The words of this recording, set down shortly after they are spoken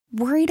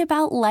Worried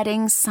about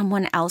letting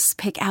someone else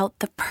pick out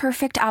the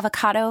perfect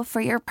avocado for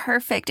your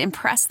perfect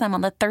impress them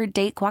on the third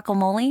date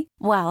guacamole?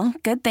 Well,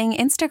 good thing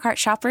Instacart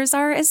shoppers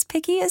are as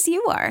picky as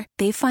you are.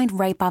 They find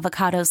ripe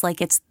avocados like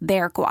it's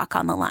their guac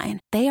on the line.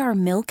 They are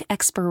milk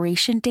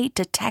expiration date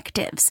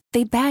detectives.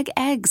 They bag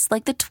eggs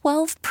like the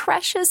 12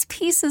 precious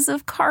pieces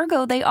of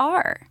cargo they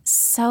are.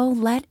 So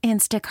let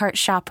Instacart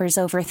shoppers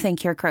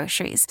overthink your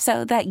groceries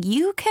so that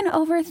you can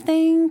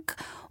overthink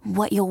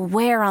what you'll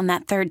wear on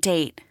that third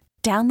date.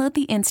 Download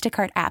the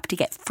Instacart app to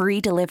get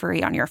free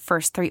delivery on your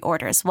first 3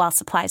 orders while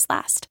supplies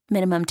last.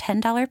 Minimum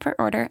 $10 per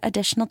order.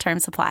 Additional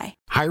terms apply.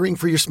 Hiring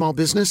for your small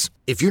business?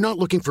 If you're not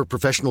looking for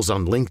professionals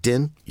on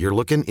LinkedIn, you're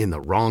looking in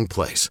the wrong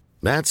place.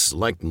 That's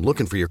like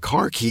looking for your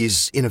car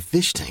keys in a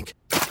fish tank.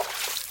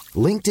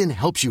 LinkedIn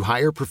helps you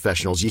hire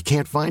professionals you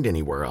can't find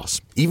anywhere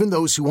else, even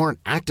those who aren't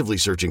actively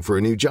searching for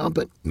a new job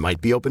but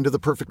might be open to the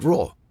perfect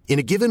role. In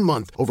a given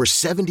month, over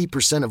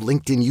 70% of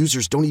LinkedIn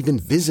users don't even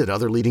visit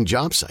other leading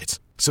job sites.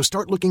 So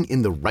start looking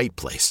in the right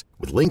place.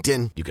 With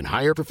LinkedIn, you can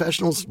hire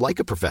professionals like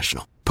a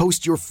professional.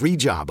 Post your free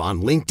job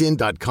on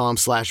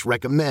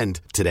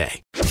linkedin.com/recommend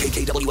today.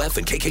 KKWF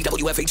and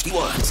KKWF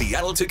HD1,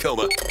 Seattle,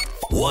 Tacoma.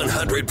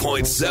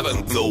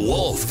 100.7 The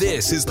Wolf.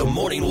 This is the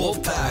Morning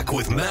Wolf Pack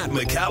with Matt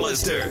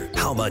McAllister.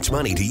 How much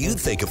money do you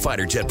think a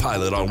fighter jet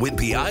pilot on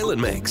Whidbey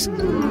Island makes?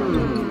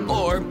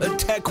 Or a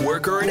tech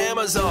worker in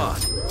Amazon?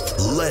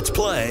 Let's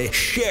play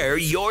Share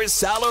Your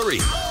Salary.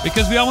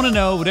 Because we all want to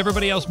know what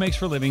everybody else makes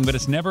for a living, but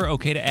it's never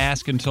okay to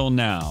ask until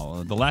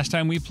now. The last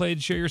time we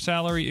played Share Your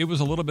Salary, it was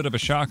a little bit of a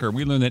shocker.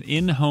 We learned that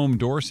in-home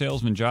door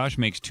salesman Josh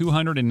makes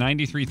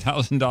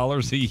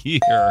 $293,000 a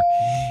year.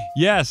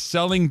 Yes,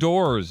 selling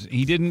doors.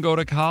 He didn't go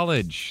to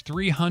college.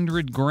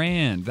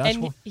 $300,000.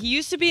 And he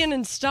used to be an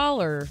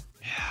installer.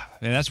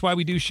 And that's why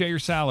we do Share Your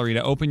Salary,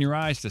 to open your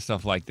eyes to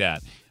stuff like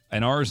that.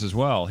 And ours as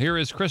well. Here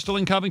is Crystal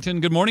in Covington.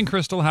 Good morning,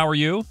 Crystal. How are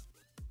you?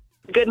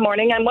 Good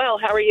morning. I'm well.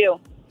 How are you?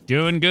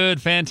 Doing good.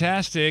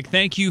 Fantastic.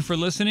 Thank you for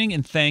listening.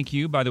 And thank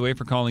you, by the way,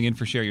 for calling in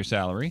for Share Your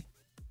Salary.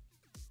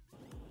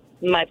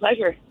 My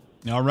pleasure.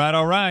 All right,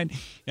 all right.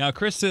 Now,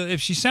 Krista,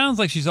 if she sounds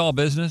like she's all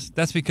business,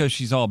 that's because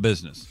she's all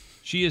business.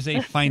 She is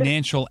a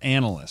financial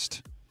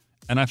analyst.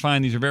 And I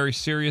find these are very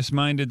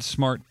serious-minded,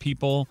 smart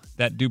people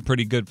that do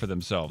pretty good for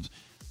themselves.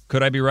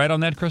 Could I be right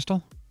on that,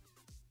 Crystal?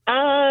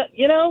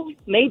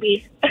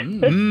 Maybe.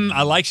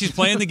 I like she's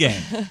playing the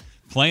game.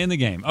 Playing the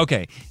game.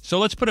 Okay, so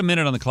let's put a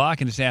minute on the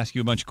clock and just ask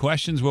you a bunch of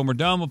questions. When we're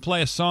done, we'll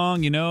play a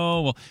song.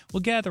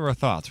 We'll gather our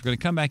thoughts. We're going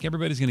to come back.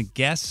 Everybody's going to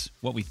guess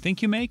what we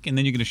think you make, and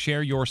then you're going to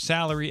share your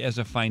salary as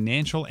a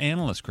financial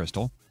analyst,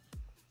 Crystal.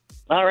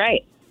 All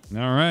right.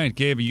 All right,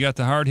 Gabe, you got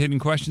the hard-hitting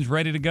questions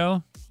ready to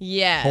go?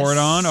 Yes. Pour it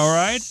on. All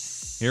right.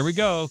 Here we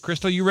go.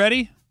 Crystal, you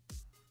ready?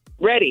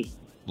 Ready.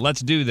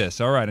 Let's do this.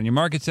 All right, on your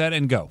mark, get set,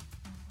 and go.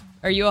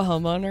 Are you a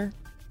homeowner?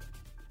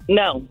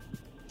 No.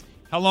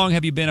 How long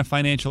have you been a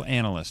financial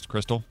analyst,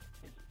 Crystal?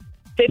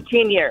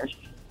 15 years.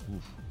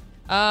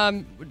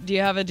 Do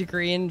you have a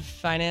degree in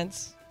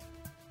finance?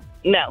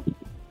 No.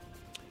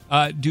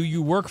 Do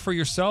you work for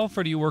yourself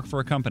or do you work for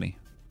a company?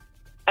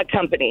 A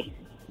company.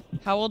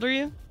 How old are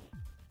you?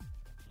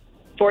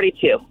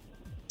 42.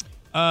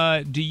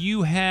 Do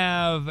you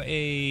have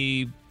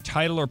a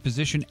title or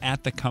position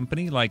at the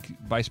company, like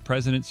vice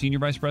president, senior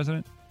vice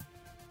president?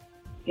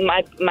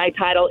 My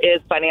title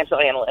is financial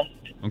analyst.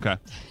 Okay.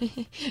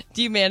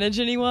 Do you manage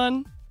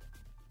anyone?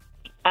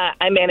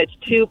 I manage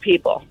 2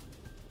 people.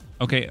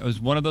 Okay.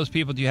 As one of those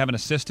people, do you have an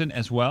assistant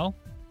as well?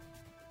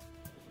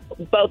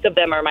 Both of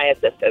them are my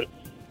assistants.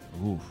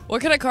 Ooh.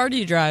 What kind of car do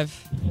you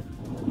drive?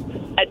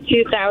 A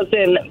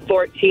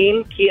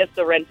 2014 Kia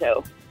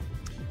Sorento.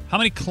 How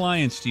many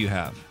clients do you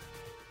have?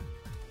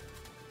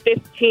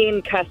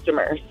 15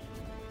 customers.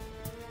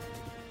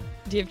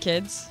 Do you have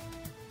kids?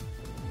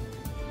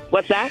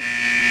 What's that?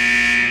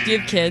 Do you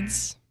have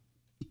kids?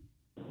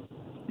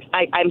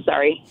 I'm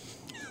sorry.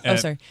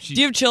 Sorry. Do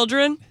you have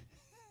children?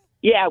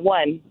 Yeah,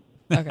 1.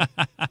 Okay.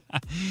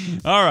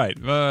 All right.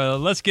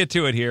 Let's get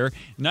to it here.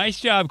 Nice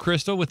job,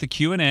 Crystal, with the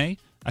Q&A.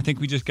 I think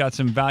we just got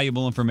some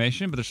valuable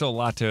information, but there's still a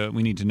lot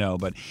we need to know.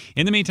 But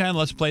in the meantime,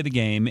 let's play the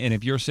game. And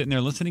if you're sitting there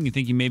listening, you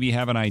think you maybe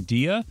have an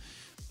idea,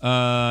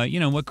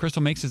 what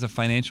Crystal makes as a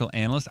financial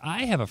analyst.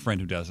 I have a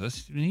friend who does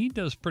this, and he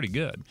does pretty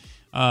good.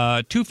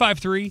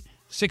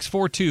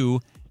 253-642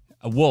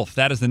 Wolf.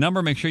 That is the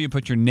number. Make sure you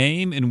put your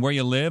name and where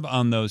you live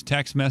on those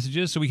text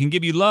messages so we can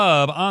give you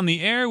love on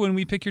the air when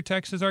we pick your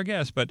text as our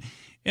guest. But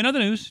in other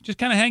news, just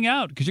kind of hang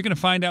out because you're going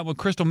to find out what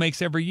Crystal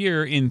makes every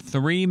year in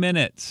 3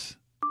 minutes.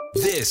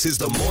 This is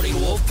the Morning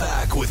Wolf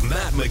Pack with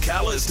Matt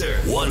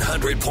McAllister.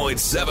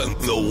 100.7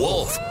 The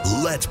Wolf.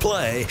 Let's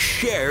play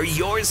Share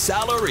Your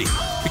Salary.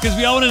 Because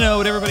we all want to know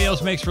what everybody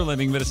else makes for a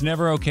living, but it's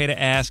never okay to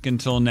ask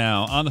until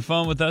now. On the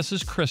phone with us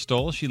is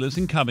Crystal. She lives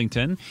in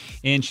Covington,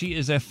 and she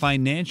is a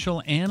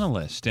financial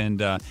analyst.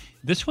 And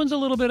This one's a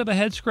little bit of a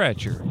head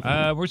scratcher.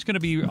 We're just going to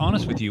be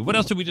honest with you. What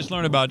else did we just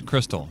learn about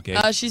Crystal,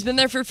 Gabe? She's been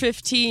there for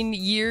 15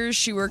 years.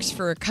 She works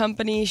for a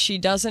company. She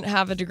doesn't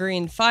have a degree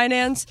in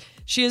finance.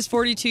 She is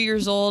 42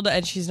 years old,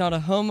 and she's not a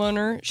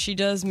homeowner. She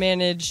does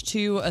manage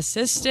 2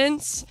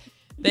 assistants.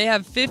 They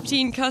have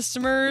 15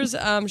 customers.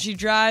 She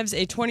drives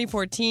a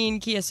 2014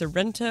 Kia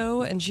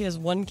Sorento, and she has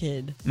 1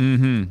 kid.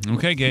 Mm-hmm.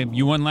 Okay, Gabe.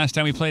 You won last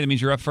time we played. That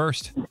means you're up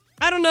first.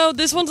 I don't know.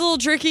 This one's a little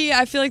tricky.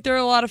 I feel like there are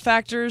a lot of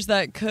factors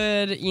that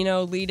could,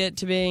 lead it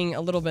to being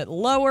a little bit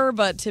lower,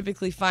 but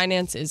typically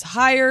finance is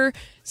higher.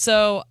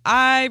 So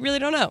I really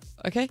don't know.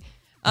 Okay.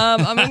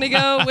 I'm going to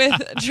go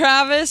with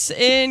Travis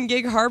in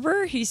Gig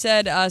Harbor. He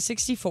said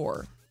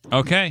 64.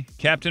 Okay.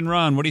 Captain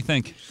Ron, what do you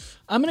think?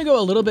 I'm going to go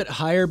a little bit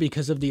higher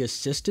because of the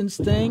assistance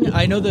thing.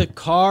 I know the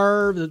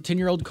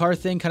 10-year-old car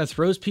thing kind of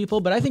throws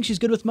people, but I think she's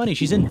good with money.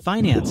 She's in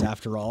finance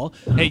after all.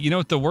 Hey, you know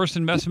what the worst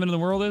investment in the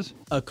world is?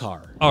 A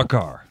car. A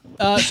car.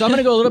 So I'm going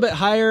to go a little bit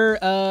higher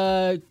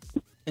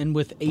and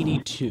with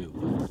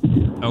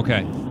 82.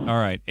 Okay. All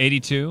right.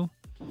 82.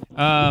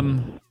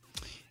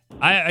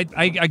 I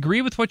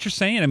agree with what you're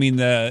saying. I mean,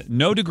 the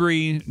no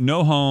degree,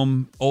 no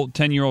home, old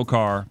 10-year-old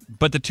car,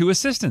 but the 2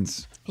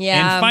 assistants.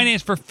 Yeah. And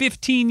finance for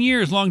 15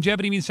 years.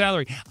 Longevity means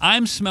salary.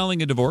 I'm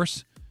smelling a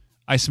divorce.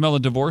 I smell a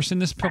divorce in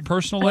this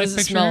personal What life does it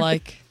picture. smell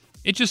like?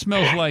 It just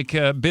smells like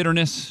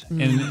bitterness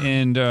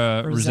and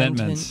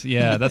resentments.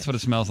 Yeah, that's what it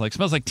smells like. It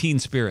smells like teen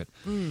spirit.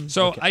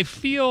 So okay. I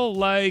feel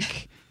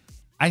like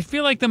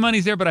the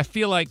money's there, but I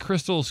feel like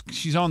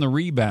she's on the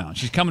rebound.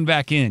 She's coming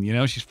back in,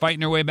 She's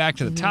fighting her way back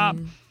to the top.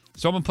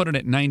 So I'm going to put it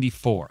at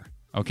 94.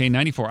 Okay,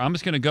 94. I'm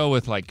just going to go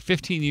with like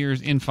 15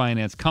 years in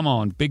finance. Come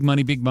on, big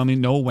money,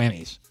 no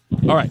whammies.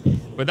 All right.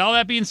 With all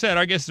that being said,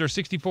 our guesses are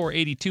 64,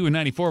 82, and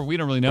 94. We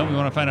don't really know. We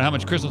want to find out how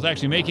much Crystal's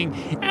actually making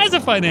as a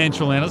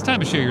financial analyst.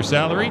 Time to share your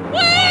salary.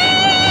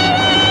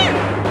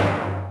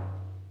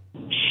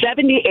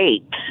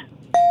 78.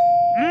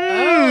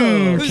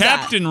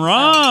 Captain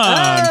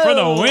Ron for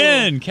the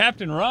win.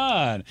 Captain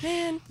Ron.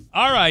 Man.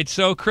 All right.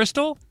 So,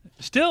 Crystal,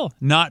 still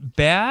not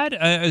bad.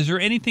 Is there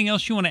anything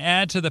else you want to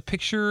add to the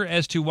picture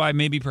as to why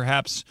maybe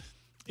perhaps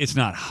it's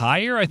not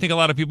higher? I think a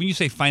lot of people, when you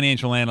say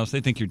financial analyst,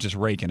 they think you're just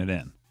raking it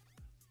in.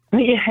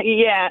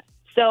 Yeah.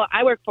 So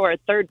I work for a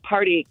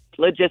third-party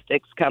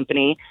logistics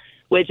company,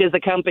 which is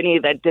a company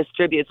that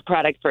distributes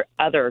products for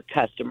other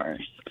customers.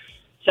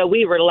 So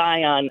we rely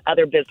on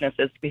other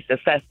businesses to be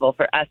successful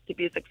for us to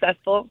be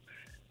successful.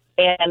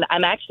 And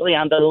I'm actually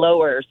on the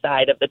lower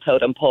side of the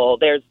totem pole.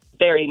 There's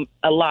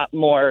a lot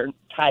more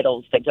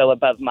titles that go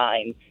above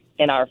mine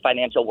in our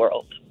financial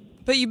world.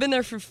 But you've been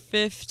there for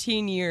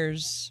 15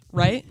 years,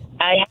 right?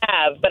 I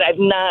have, but I've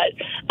not.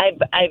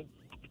 I've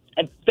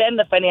been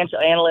the financial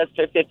analyst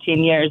for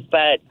 15 years,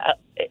 but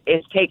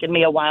it's taken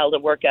me a while to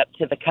work up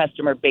to the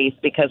customer base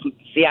because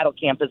Seattle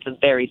campus is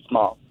very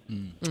small.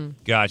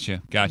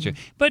 Gotcha.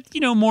 But,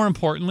 more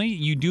importantly,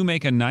 you do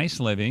make a nice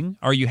living.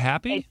 Are you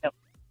happy?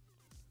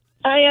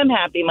 I am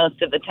happy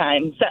most of the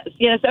time. So,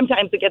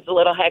 sometimes it gets a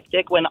little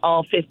hectic when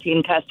all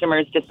 15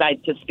 customers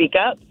decide to speak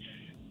up.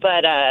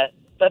 But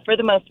for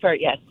the most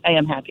part, yes, I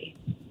am happy.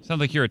 Sounds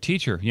like you're a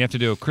teacher. You have to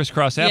do a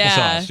crisscross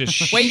applesauce. Just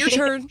shh. Wait your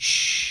turn.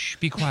 Shh.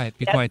 Be quiet.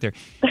 Be quiet there.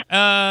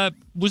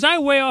 Was I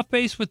way off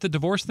base with the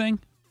divorce thing?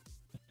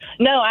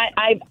 No,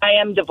 I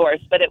am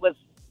divorced, but it was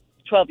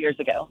 12 years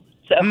ago.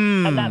 So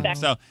I'm not back,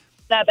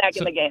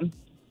 in the game.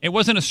 It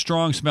wasn't a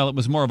strong smell. It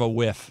was more of a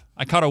whiff.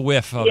 I caught a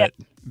whiff of it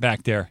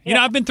back there.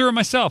 I've been through it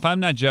myself.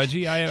 I'm not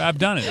judgy. I've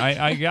done it.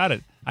 I got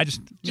it. I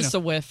just a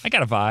whiff. I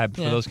got a vibe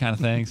for those kind of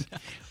things.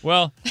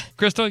 Well,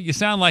 Crystal, you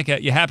sound like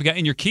you happy guy,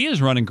 and your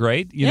Kia's running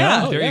great. You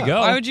know, there you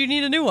go. Why would you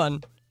need a new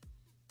one?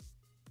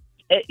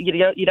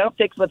 You don't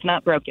fix what's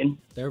not broken.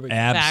 There we go.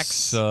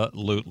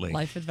 Absolutely.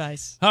 Life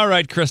advice. All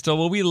right, Crystal.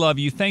 Well, we love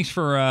you. Thanks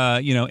for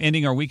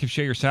ending our week of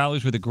Share Your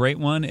Salaries with a great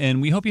one,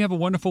 and we hope you have a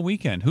wonderful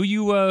weekend. Who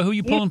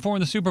you pulling for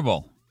in the Super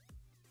Bowl?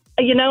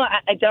 I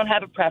don't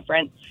have a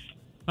preference.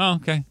 Oh,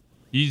 okay.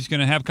 You just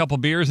gonna have a couple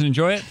beers and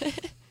enjoy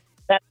it?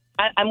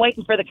 I'm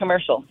waiting for the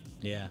commercial.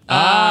 Yeah.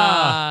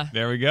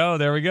 There we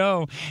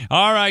go.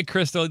 All right,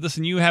 Crystal.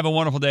 Listen, you have a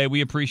wonderful day.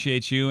 We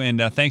appreciate you,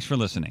 and thanks for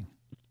listening.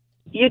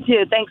 You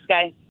too. Thanks,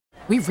 guys.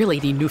 We really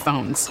need new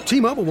phones.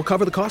 T-Mobile will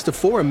cover the cost of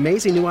 4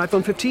 amazing new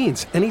iPhone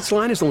 15s, and each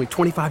line is only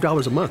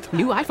 $25 a month.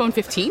 New iPhone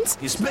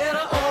 15s? It's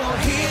better over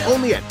here.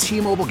 Only at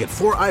T-Mobile, get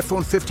 4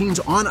 iPhone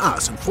 15s on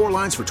us and 4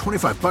 lines for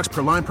 $25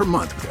 per line per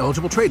month with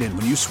eligible trade-in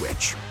when you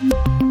switch.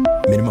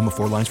 Minimum of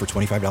 4 lines for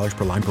 $25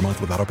 per line per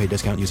month with autopay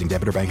discount using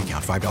debit or bank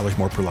account. $5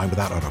 more per line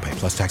without autopay,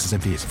 plus taxes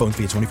and fees. Phone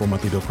fee at 24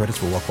 monthly bill credits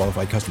for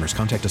well-qualified customers.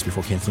 Contact us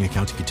before canceling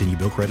account to continue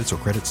bill credits or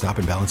credit stop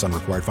and balance on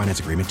required finance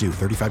agreement due.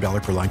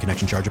 $35 per line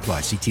connection charge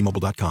applies. See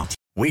T-Mobile.com.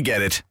 We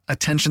get it.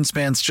 Attention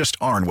spans just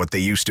aren't what they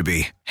used to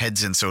be.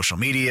 Heads in social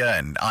media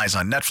and eyes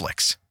on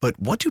Netflix. But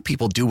what do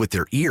people do with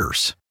their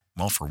ears?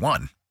 Well, for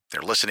one,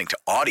 they're listening to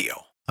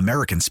audio.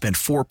 Americans spend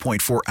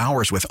 4.4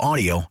 hours with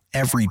audio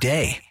every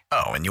day.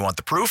 Oh, and you want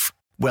the proof?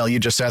 Well, you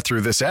just sat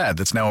through this ad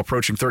that's now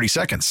approaching 30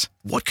 seconds.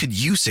 What could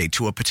you say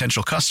to a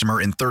potential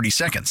customer in 30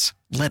 seconds?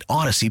 Let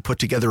Odyssey put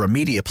together a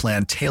media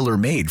plan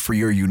tailor-made for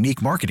your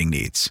unique marketing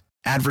needs.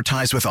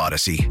 Advertise with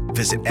Odyssey.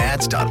 Visit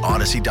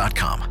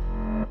ads.odyssey.com.